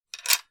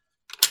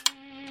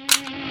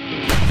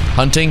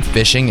Hunting,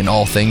 fishing, and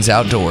all things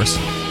outdoors.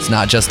 It's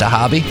not just a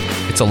hobby,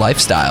 it's a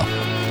lifestyle.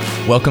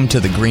 Welcome to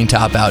the Green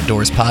Top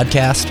Outdoors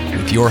podcast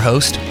with your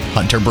host,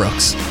 Hunter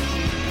Brooks.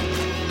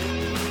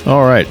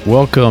 All right,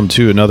 welcome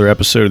to another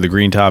episode of the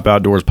Green Top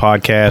Outdoors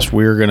podcast.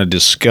 We're going to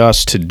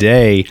discuss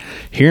today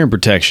hearing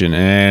protection,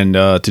 and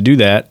to do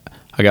that,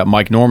 I got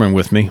Mike Norman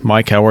with me.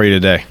 Mike, how are you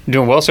today?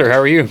 Doing well, sir. How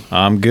are you?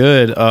 I'm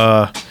good.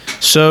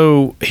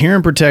 So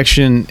hearing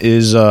protection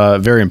is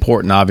very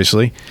important,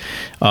 obviously.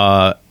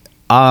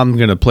 I'm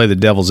going to play the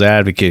devil's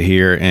advocate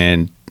here,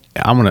 and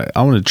I'm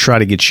going to try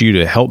to get you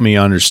to help me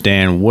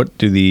understand what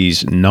do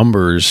these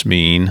numbers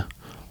mean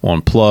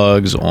on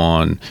plugs,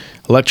 on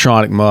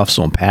electronic muffs,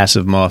 on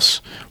passive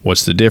muffs.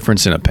 What's the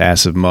difference in a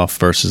passive muff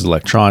versus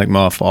electronic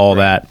muff, all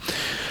that.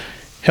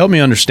 Help me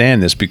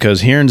understand this,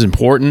 because hearing's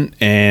important,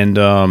 and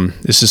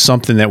this is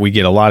something that we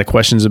get a lot of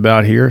questions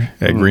about here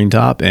at Green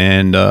Top,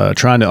 and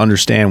trying to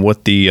understand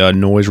what the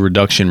noise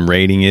reduction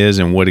rating is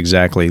and what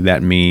exactly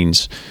that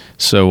means.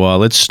 So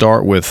let's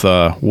start with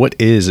what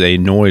is a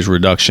noise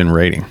reduction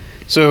rating?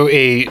 So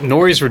a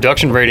noise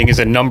reduction rating is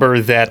a number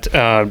that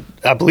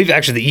I believe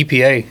actually the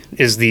EPA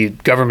is the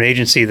government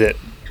agency that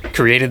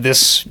created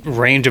this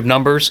range of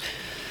numbers.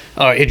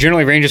 It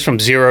generally ranges from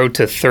 0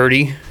 to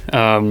 30.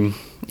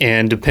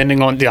 And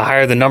depending on the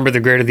higher the number, the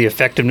greater the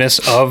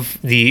effectiveness of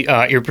the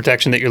ear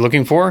protection that you're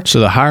looking for. So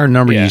the higher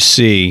number you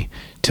see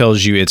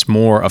tells you it's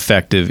more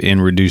effective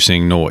in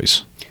reducing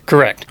noise.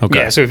 Correct. Okay.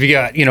 Yeah. So if you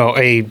got,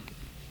 a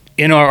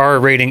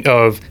NRR rating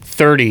of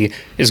 30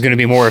 is going to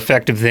be more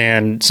effective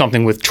than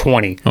something with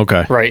 20.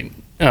 Okay. Right.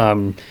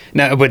 There's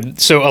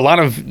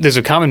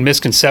a common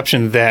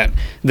misconception that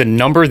the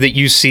number that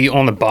you see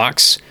on the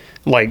box,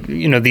 like,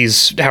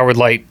 these Howard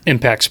Light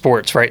Impact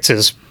Sports, right,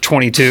 says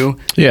 22.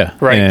 Yeah.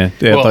 Right.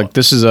 Yeah. Like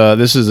this is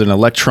an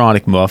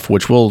electronic muff,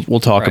 which we'll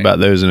talk about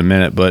those in a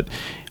minute, but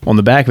on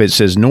the back of it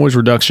says noise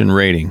reduction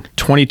rating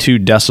 22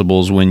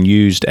 decibels when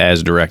used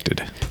as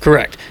directed.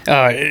 Correct.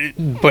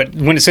 But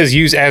when it says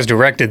use as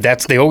directed,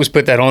 they always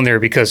put that on there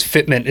because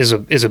fitment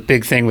is a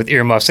big thing with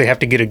earmuffs. They have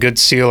to get a good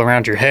seal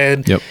around your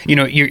head. Yep.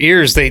 Your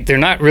ears, they're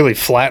not really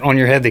flat on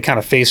your head. They kind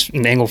of face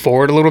and angle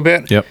forward a little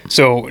bit. Yep.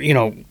 So,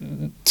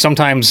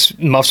 sometimes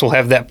muffs will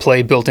have that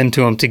play built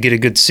into them to get a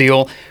good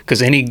seal,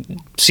 because any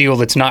seal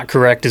that's not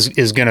correct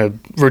is going to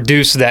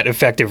reduce that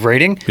effective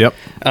rating. Yep.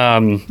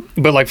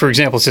 But like, for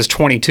example, it says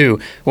 22.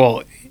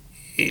 Well,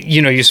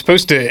 you're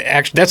supposed to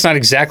actually, that's not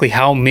exactly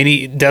how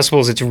many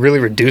decibels it's really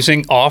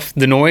reducing off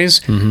the noise.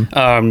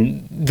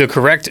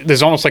 Mm-hmm.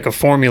 There's almost like a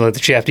formula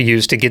that you have to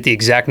use to get the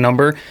exact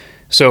number.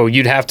 So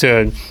you'd have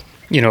to,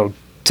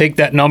 take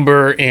that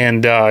number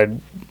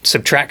and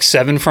subtract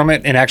 7 from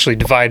it and actually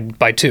divide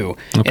by 2.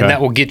 Okay. And that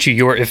will get you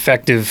your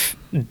effective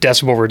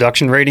decibel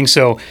reduction rating.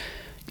 So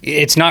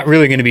it's not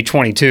really going to be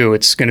 22.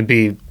 It's going to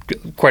be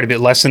quite a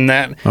bit less than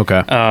that.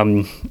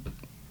 Okay.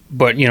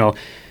 But,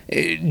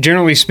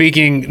 generally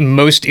speaking,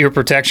 most ear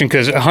protection,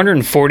 because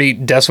 140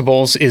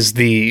 decibels is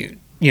the,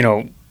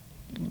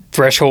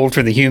 threshold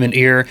for the human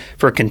ear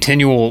for a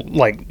continual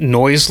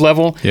noise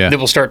level that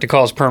will start to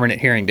cause permanent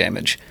hearing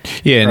damage.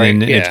 Yeah, and right?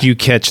 then if you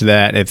catch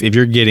that, if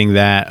you're getting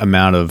that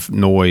amount of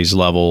noise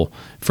level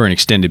for an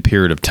extended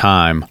period of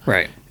time,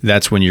 right,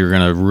 that's when you're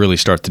going to really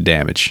start to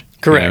damage.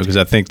 Correct. Because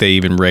I think they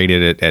even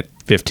rated it at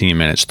 15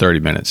 minutes, 30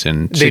 minutes,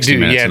 and 60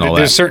 minutes and all that.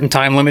 There's certain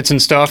time limits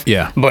and stuff.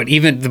 Yeah. But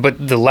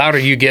the louder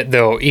you get,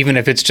 though, even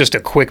if it's just a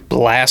quick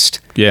blast.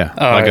 Yeah,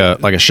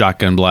 like a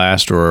shotgun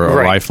blast or a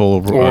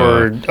rifle.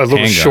 Or a little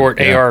handgun. short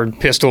AR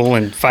pistol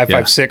and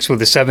 5.56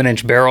 with a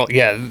 7-inch barrel.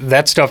 Yeah,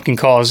 that stuff can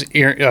cause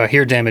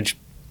ear damage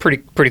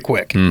pretty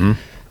quick. Mm-hmm.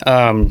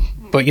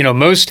 But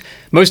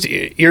most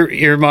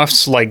ear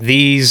muffs like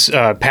these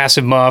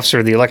passive muffs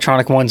or the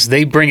electronic ones,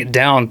 they bring it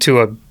down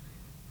to a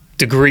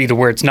degree to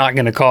where it's not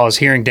going to cause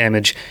hearing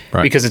damage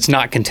because it's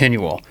not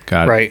continual.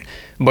 Got it. Right.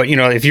 But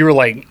if you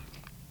were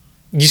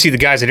you see the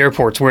guys at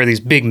airports wear these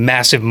big,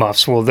 massive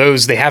muffs. Well,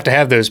 they have to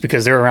have those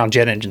because they're around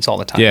jet engines all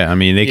the time. Yeah, I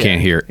mean, they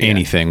can't hear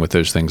anything with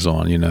those things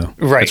on,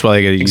 Right. That's why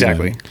they got to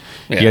exactly.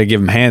 You got to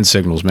give them hand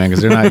signals, man,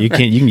 because they're not. You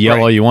can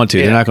yell all you want to.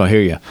 Yeah. They're not going to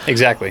hear you.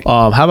 Exactly.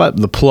 How about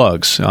the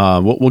plugs?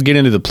 We'll get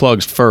into the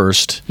plugs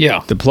first.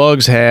 Yeah. The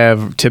plugs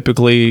have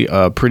typically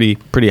a pretty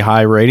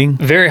high rating.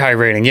 Very high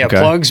rating. Yeah. Okay.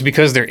 Plugs,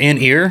 because they're in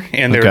ear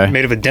and they're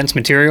made of a dense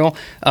material,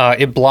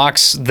 it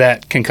blocks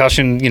that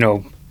concussion,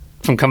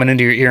 from coming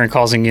into your ear and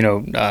causing,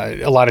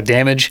 a lot of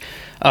damage.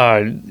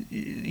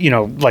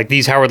 Like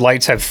these Howard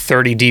Lights have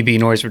 30 dB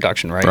noise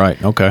reduction, right?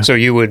 Right, okay. So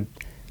you would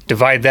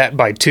divide that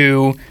by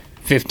 2,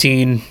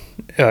 15,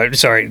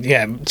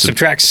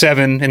 subtract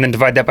 7 and then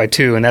divide that by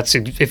 2, and that's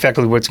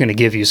effectively what it's going to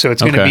give you. So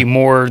it's going to be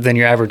more than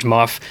your average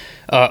muff.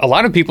 A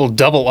lot of people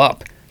double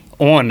up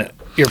on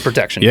ear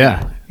protection.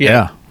 Yeah.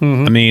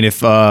 Mm-hmm. I mean,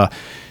 if the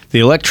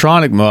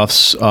electronic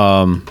muffs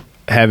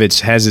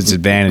has its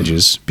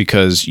advantages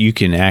because you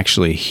can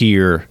actually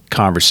hear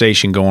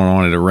conversation going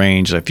on at a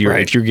range. If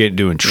you're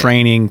doing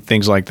training,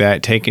 things like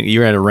that,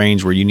 you're at a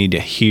range where you need to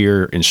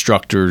hear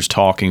instructors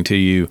talking to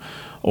you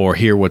or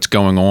hear what's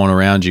going on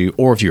around you,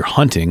 or if you're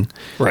hunting,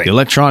 the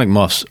electronic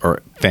muffs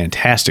are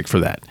fantastic for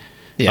that.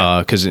 Yeah.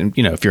 Because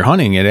if you're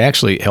hunting, it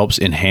actually helps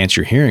enhance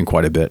your hearing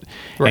quite a bit,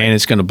 Right. and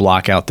it's going to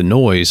block out the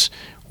noise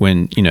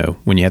when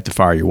you have to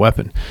fire your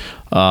weapon.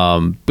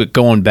 But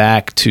going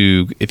back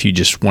to if you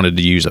just wanted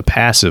to use a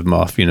passive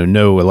muff,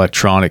 no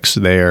electronics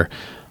there.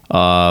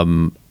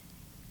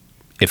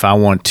 If I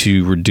want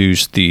to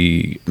reduce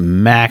the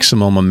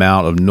maximum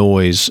amount of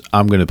noise,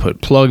 I'm going to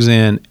put plugs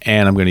in,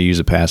 and I'm going to use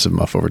a passive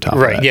muff over top of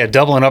Right. that. Yeah.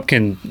 Doubling up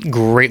can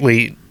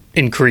greatly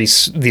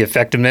increase the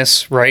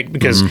effectiveness, right?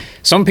 Because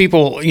some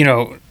people,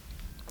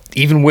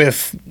 even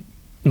with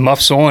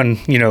muffs on,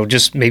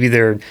 just maybe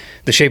the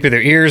shape of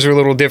their ears are a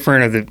little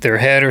different, or their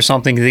head or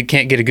something, they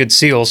can't get a good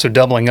seal. So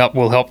doubling up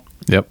will help,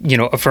 Yep.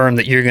 affirm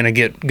that you're going to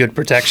get good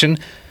protection.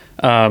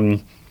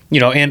 And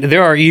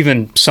there are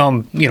even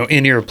some,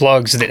 in-ear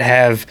plugs that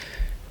have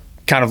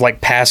kind of like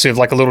passive,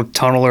 like a little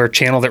tunnel or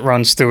channel that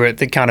runs through it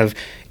that kind of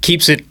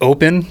keeps it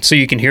open so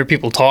you can hear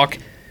people talk.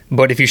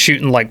 But if you're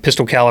shooting like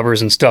pistol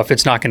calibers and stuff,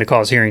 it's not going to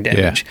cause hearing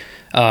damage.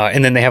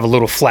 And then they have a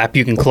little flap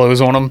you can close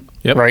on them,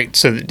 Yep. right?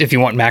 So that if you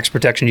want max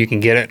protection, you can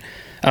get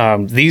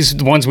it. These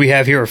ones we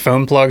have here are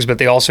foam plugs, but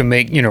they also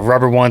make,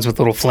 rubber ones with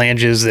little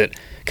flanges that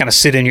kind of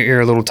sit in your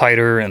ear a little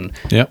tighter. And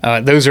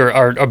Yep. those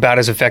are about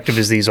as effective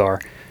as these are.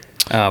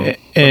 But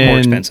more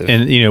expensive.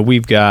 And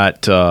we've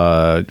got,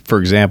 for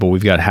example,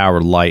 we've got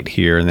Howard Light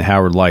here, and the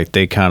Howard Light,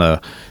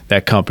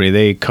 that company,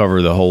 they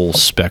cover the whole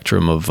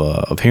spectrum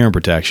of hearing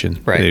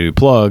protection. Right. They do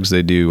plugs,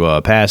 they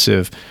do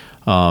passive,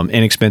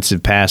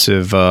 inexpensive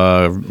passive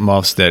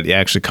muffs that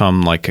actually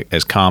come like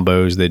as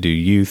combos. They do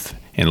youth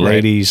and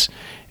ladies.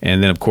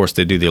 And then, of course,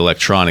 they do the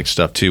electronic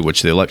stuff, too,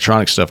 which the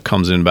electronic stuff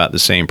comes in about the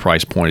same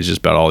price point as just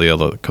about all the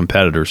other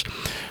competitors.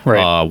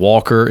 Right.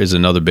 Walker is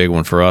another big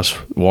one for us.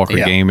 Walker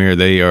Yeah. Game Ear,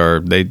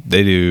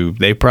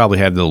 they probably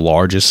have the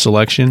largest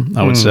selection,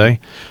 I would say.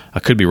 I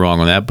could be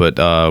wrong on that,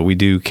 but we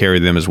do carry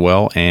them as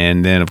well.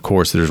 And then, of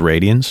course, there's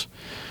Radians,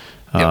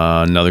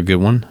 another good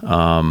one.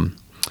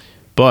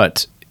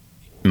 But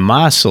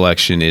my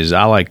selection is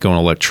I like going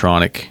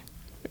electronic.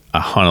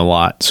 I hunt a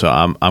lot, so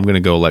I'm going to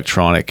go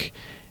electronic.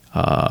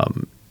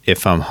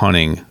 If I'm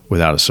hunting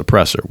without a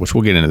suppressor, which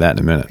we'll get into that in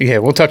a minute. Yeah,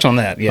 we'll touch on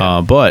that.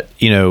 Yeah. But,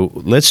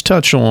 let's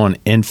touch on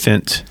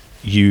infant,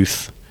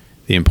 youth,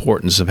 the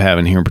importance of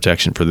having hearing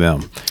protection for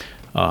them.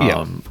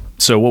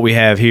 So what we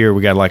have here,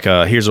 we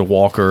got here's a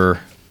Walker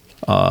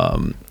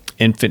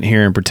infant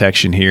hearing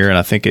protection here. And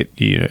I think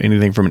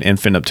anything from an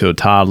infant up to a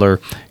toddler,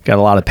 got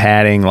a lot of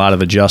padding, a lot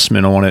of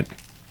adjustment on it.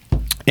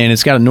 And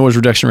it's got a noise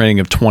reduction rating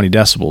of 20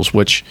 decibels,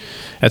 which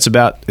would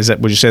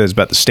you say that's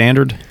about the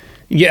standard?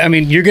 Yeah, I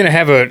mean, you're going to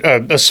have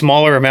a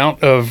smaller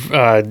amount of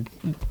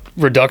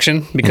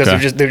reduction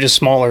because they're just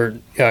smaller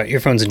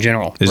earphones in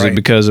general. Is it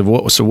because of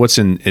what? So what's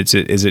in? Is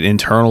it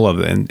internal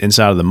of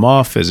inside of the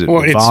muff? Is it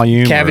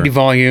volume? It's cavity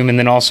volume, and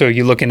then also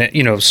you're looking at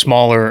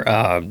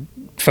smaller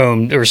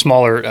foam or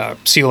smaller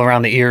seal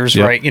around the ears,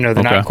 Yep. right? They're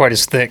not quite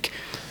as thick.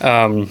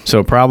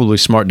 So probably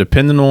smart,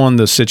 depending on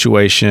the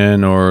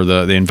situation or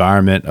the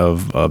environment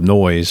of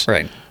noise.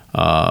 Right.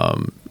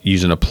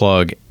 Using a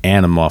plug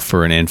and a muff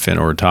for an infant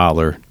or a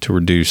toddler to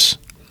reduce.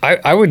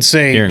 I would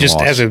say, hearing just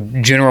loss. as a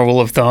general rule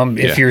of thumb,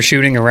 if you're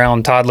shooting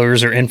around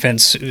toddlers or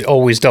infants,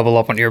 always double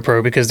up on Ear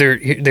Pro because their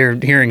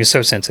hearing is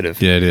so sensitive.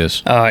 Yeah, it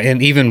is.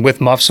 And even with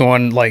muffs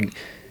on,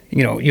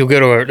 you'll go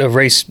to a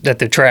race at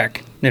the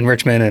track in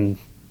Richmond and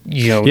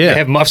they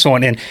have muffs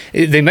on, and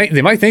they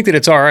might think that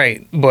it's all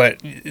right, but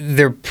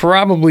they're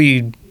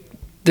probably.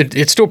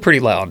 It's still pretty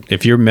loud.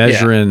 If you're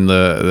measuring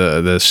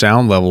the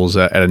sound levels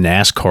at a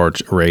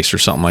NASCAR race or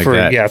something like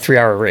that. Yeah,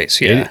 3-hour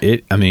race. Yeah.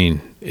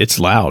 It's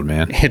loud,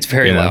 man. It's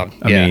very loud.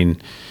 I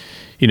mean,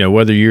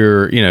 whether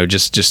you're,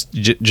 just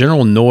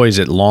general noise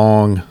at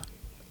long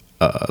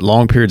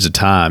periods of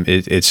time,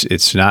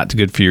 it's not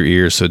good for your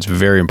ears. So it's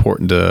very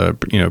important to,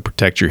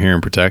 protect your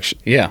hearing protection.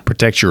 Yeah.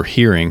 Protect your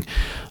hearing.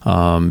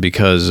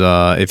 Because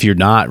if you're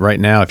not right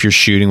now, if you're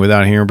shooting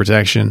without hearing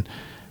protection,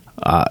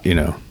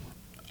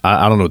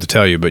 I don't know what to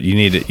tell you, but you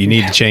need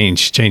to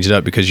change it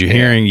up because your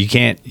hearing, you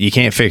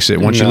can't fix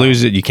it. Once you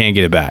lose it, you can't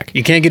get it back.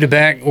 You can't get it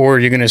back, or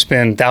you're going to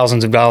spend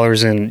thousands of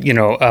dollars in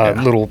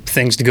little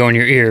things to go in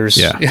your ears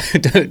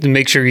to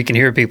make sure you can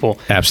hear people.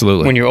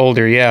 Absolutely. When you're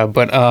older, yeah.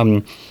 But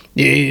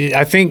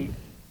I think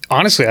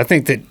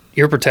that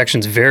ear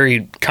protection is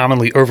very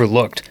commonly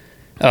overlooked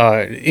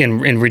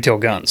in retail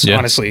guns. Yeah.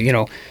 Honestly,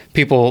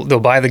 people, they'll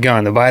buy the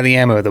gun, they'll buy the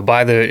ammo, they'll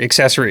buy the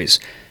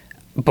accessories,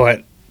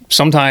 but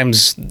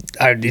sometimes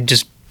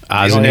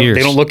eyes and ears.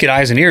 They don't look at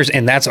eyes and ears,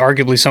 and that's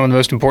arguably some of the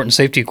most important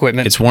safety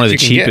equipment. It's one of the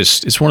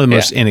cheapest. It's one of the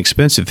most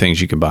inexpensive things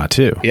you can buy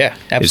too. Yeah,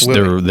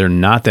 absolutely. They're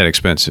not that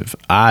expensive.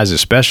 Eyes,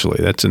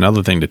 especially. That's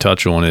another thing to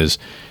touch on. Is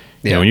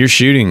when you're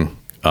shooting,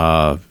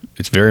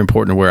 it's very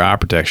important to wear eye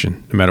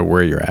protection, no matter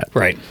where you're at.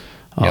 Right.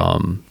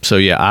 So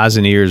eyes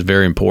and ears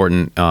very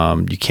important.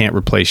 You can't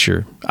replace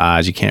your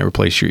eyes. You can't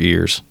replace your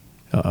ears.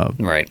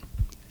 Right.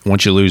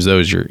 Once you lose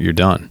those, you're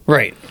done.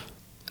 Right.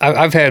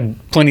 I've had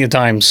plenty of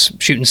times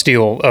shooting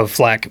steel of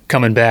flak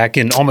coming back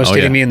and almost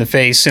hitting me in the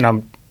face, and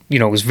I'm,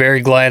 was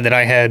very glad that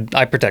I had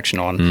eye protection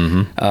on.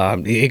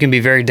 Mm-hmm. It can be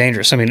very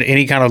dangerous. I mean,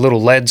 any kind of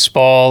little lead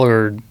spall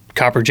or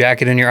copper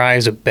jacket in your eye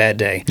is a bad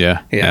day.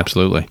 Yeah,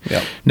 absolutely.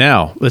 Yep.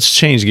 Now, let's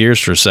change gears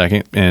for a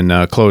second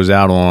and close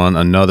out on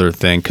another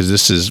thing, because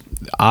this is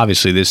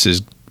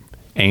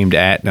aimed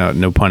at,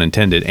 no pun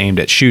intended, aimed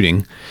at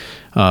shooting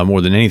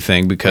more than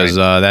anything, because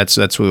that's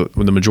what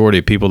the majority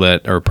of people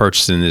that are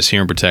purchasing this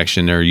hearing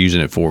protection are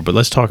using it for. But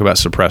let's talk about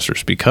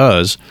suppressors,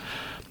 because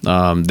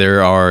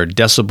there are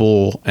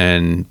decibel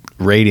and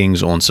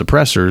ratings on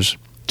suppressors,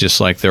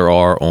 just like there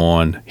are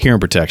on hearing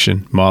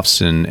protection,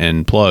 muffs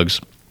and plugs.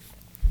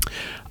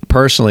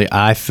 Personally,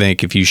 I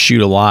think if you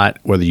shoot a lot,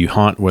 whether you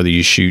hunt, whether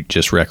you shoot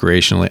just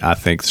recreationally, I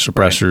think the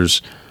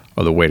suppressors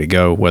are the way to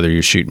go, whether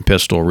you're shooting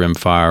pistol,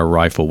 rimfire,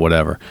 rifle,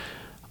 whatever.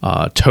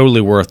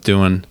 Totally worth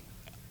doing.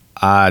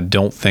 I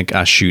don't think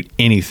I shoot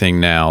anything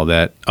now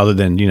that, other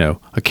than,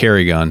 a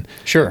carry gun,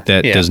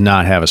 that does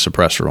not have a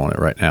suppressor on it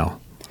right now.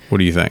 What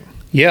do you think?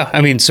 Yeah,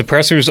 I mean,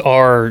 suppressors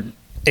are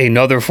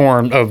another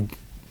form of,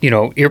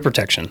 ear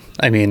protection.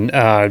 I mean,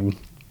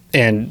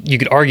 and you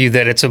could argue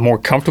that it's a more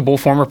comfortable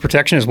form of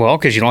protection as well,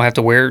 because you don't have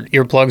to wear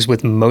earplugs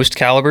with most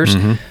calibers.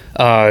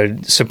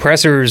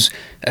 Suppressors,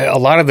 a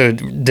lot of the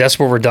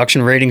decibel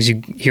reduction ratings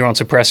you hear on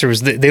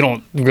suppressors, they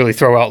don't really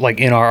throw out like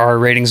NRR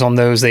ratings on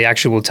those. They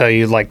actually will tell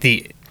you like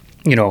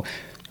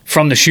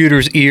from the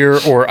shooter's ear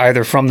or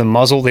either from the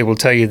muzzle, they will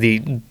tell you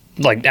the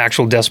like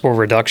actual decibel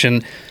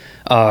reduction.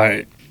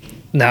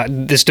 Now,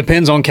 this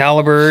depends on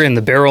caliber and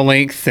the barrel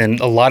length and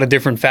a lot of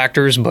different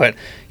factors, but,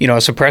 a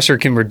suppressor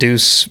can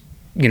reduce,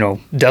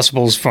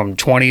 decibels from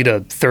 20 to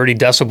 30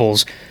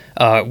 decibels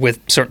with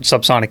certain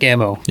subsonic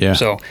ammo. Yeah.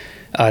 So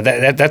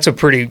that's a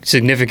pretty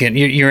significant,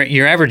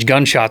 your average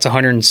gunshot's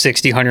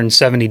 160,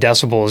 170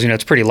 decibels,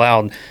 it's pretty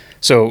loud.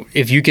 So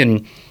if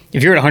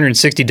you're at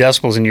 160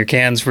 decibels and your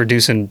can's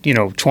reducing,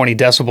 20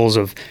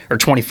 decibels or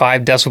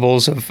 25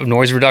 decibels of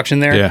noise reduction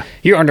there,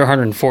 you're under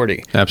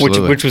 140.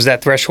 Absolutely. Which was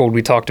that threshold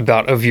we talked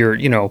about of your,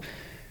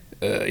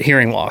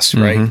 hearing loss,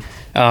 right?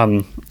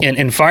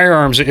 And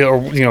firearms, or,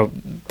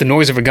 the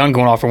noise of a gun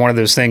going off are one of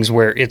those things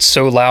where it's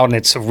so loud and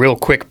it's a real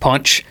quick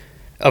punch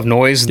of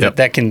noise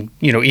that can,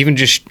 even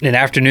just an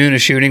afternoon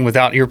of shooting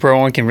without ear pro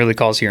on can really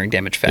cause hearing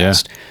damage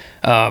fast.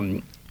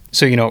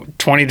 So,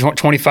 20,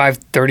 25,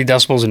 30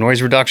 decibels of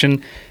noise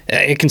reduction,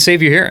 it can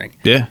save your hearing.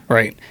 Yeah.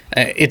 Right.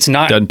 It's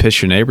not... Doesn't piss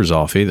your neighbors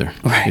off either.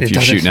 Right. If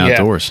you're shooting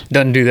outdoors.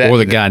 Doesn't do that. Or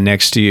the guy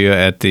next to you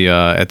at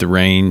the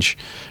range,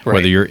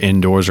 whether you're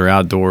indoors or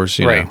outdoors.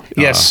 You know.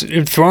 Yes.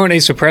 Throwing a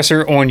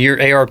suppressor on your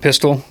AR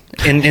pistol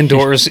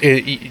indoors,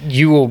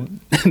 you will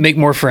make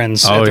more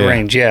friends at the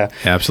range. Yeah.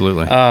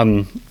 Absolutely.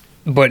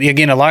 But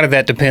again, a lot of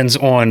that depends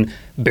on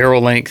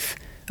barrel length,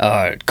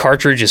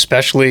 cartridge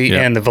especially,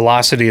 and the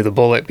velocity of the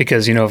bullet,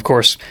 because of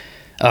course,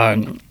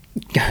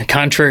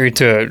 contrary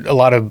to a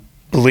lot of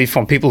belief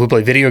on people who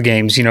play video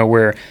games,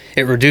 where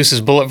it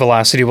reduces bullet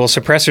velocity, well,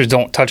 suppressors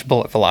don't touch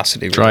bullet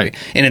velocity really. Right.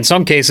 And in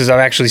some cases I've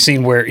actually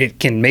seen where it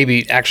can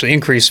maybe actually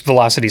increase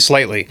velocity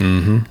slightly.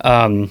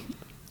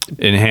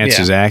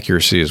 Enhances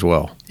accuracy as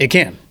well. It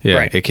can. Yeah,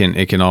 right.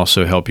 It can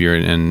also help your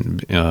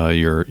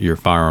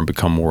firearm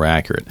become more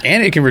accurate.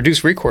 And it can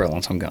reduce recoil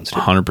on some guns too.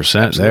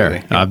 100% there.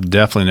 Yeah. I've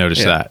definitely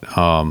noticed that.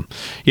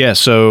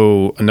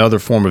 So another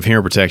form of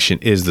hearing protection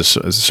is the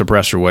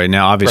suppressor way.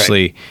 Now,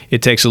 obviously,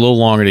 it takes a little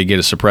longer to get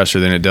a suppressor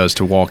than it does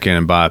to walk in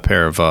and buy a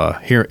pair of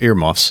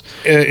earmuffs.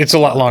 It's a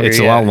lot longer. It's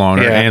a lot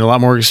longer and a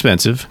lot more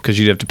expensive, because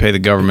you'd have to pay the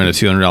government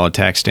a $200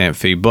 tax stamp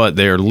fee. But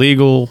they are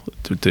legal.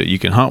 You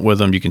can hunt with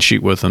them. You can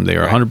shoot with them. They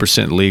are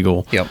 100%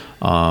 legal. Yep.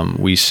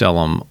 We sell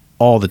them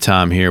all the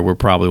time here. We're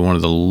probably one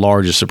of the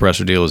largest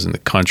suppressor dealers in the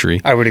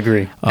country. I would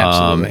agree.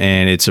 Absolutely.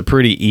 And it's a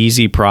pretty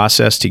easy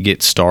process to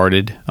get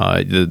started.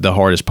 The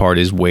hardest part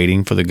is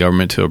waiting for the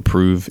government to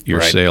approve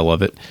your sale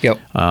of it. Yep.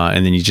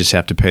 And then you just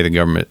have to pay the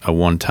government a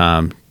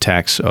one-time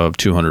tax of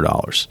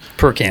 $200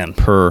 per can,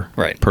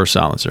 per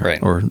silencer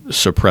or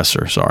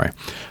suppressor. Sorry.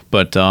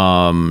 But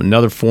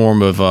another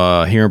form of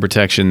hearing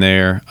protection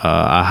there.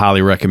 I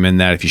highly recommend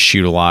that if you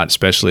shoot a lot,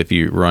 especially if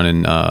you're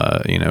running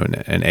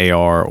an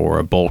AR or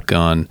a bolt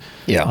gun.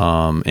 Yeah.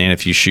 And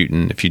if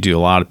you do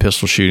a lot of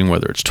pistol shooting,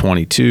 whether it's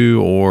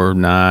 22 or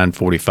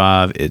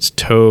 9.45, it's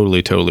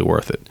totally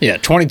worth it. Yeah,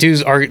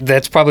 22s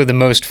that's probably the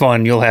most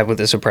fun you'll have with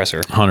a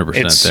suppressor.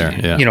 100%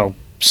 there. Yeah.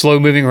 Slow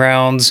moving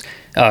rounds,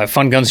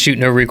 fun guns shoot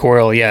no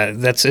recoil. Yeah,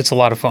 it's a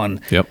lot of fun.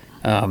 Yep.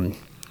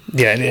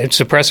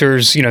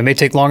 Suppressors, may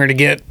take longer to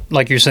get,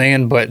 like you're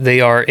saying, but they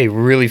are a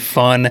really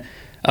fun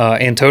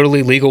and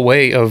totally legal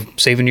way of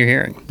saving your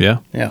hearing. Yeah.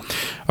 Yeah.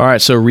 All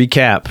right. So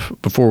recap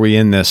before we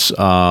end this.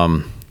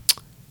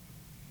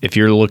 If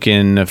you're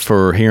looking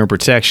for hearing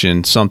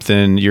protection,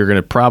 something you're going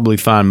to probably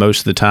find most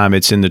of the time,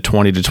 it's in the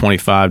 20 to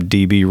 25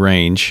 dB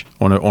range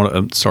not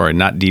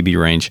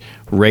dB range,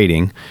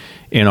 rating,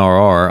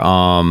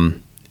 NRR.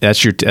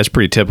 That's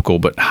pretty typical,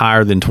 but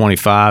higher than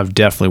 25,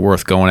 definitely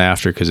worth going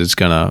after, because it's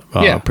going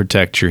to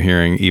protect your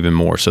hearing even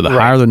more. So the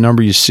higher the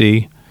number you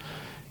see,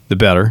 the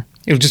better.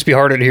 It'll just be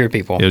harder to hear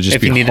people. It'll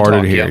just be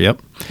harder to hear.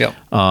 Yep.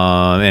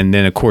 And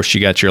then, of course, you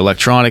got your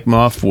electronic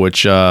muff,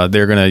 which they're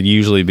going to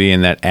usually be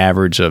in that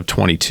average of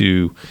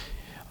 22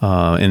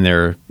 in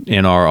their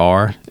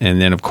NRR.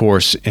 And then, of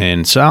course,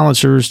 in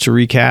silencers, to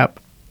recap,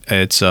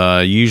 it's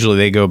usually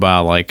they go by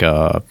like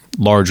a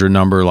larger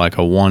number, like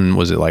a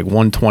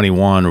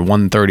 121 or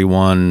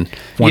 131,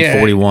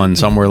 141,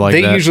 somewhere like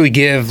that? They usually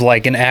give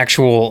like an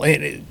actual,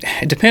 it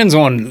depends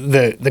on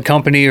the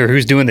company or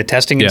who's doing the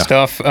testing and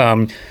stuff.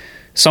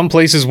 Some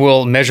places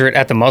will measure it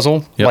at the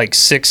muzzle, like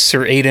 6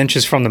 or 8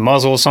 inches from the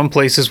muzzle. Some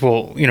places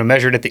will,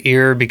 measure it at the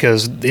ear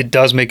because it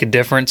does make a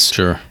difference.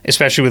 Sure.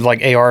 Especially with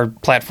like AR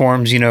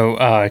platforms, you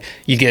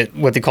get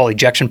what they call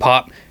ejection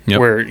pop,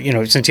 where,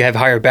 since you have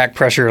higher back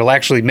pressure, it'll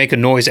actually make a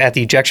noise at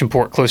the ejection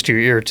port close to your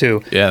ear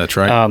too. Yeah, that's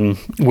right.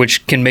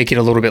 Which can make it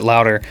a little bit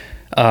louder.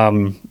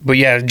 But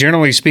yeah,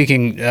 generally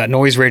speaking,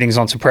 noise ratings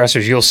on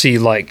suppressors, you'll see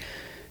like,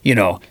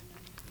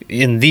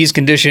 in these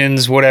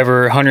conditions,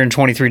 whatever,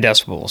 123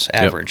 decibels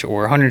average,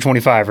 or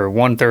 125 or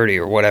 130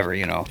 or whatever,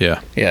 Yeah.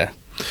 Yeah.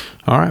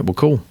 All right. Well,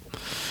 cool.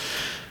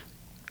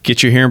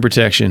 Get your hearing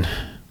protection.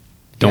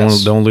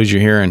 Don't lose your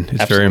hearing.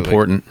 It's very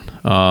important.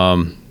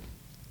 Hope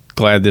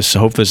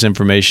this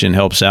information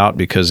helps out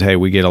because, hey,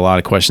 we get a lot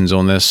of questions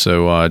on this.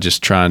 So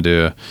just trying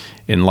to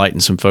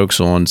enlighten some folks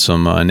on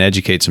some and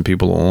educate some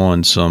people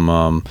on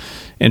some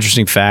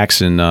interesting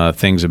facts and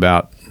things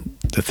about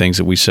the things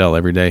that we sell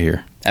every day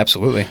here.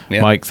 Absolutely.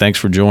 Yeah. Mike, thanks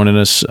for joining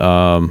us.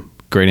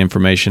 Great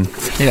information.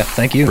 Yeah,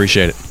 thank you.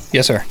 Appreciate it.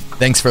 Yes, sir.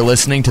 Thanks for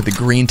listening to the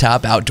Green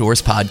Top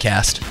Outdoors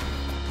podcast.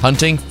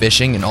 Hunting,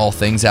 fishing, and all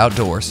things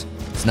outdoors.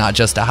 It's not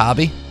just a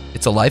hobby,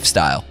 it's a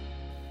lifestyle.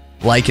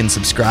 Like and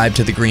subscribe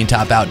to the Green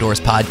Top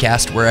Outdoors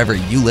podcast wherever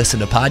you listen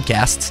to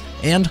podcasts,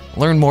 and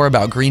learn more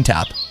about Green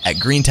Top at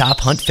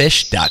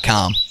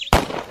greentophuntfish.com.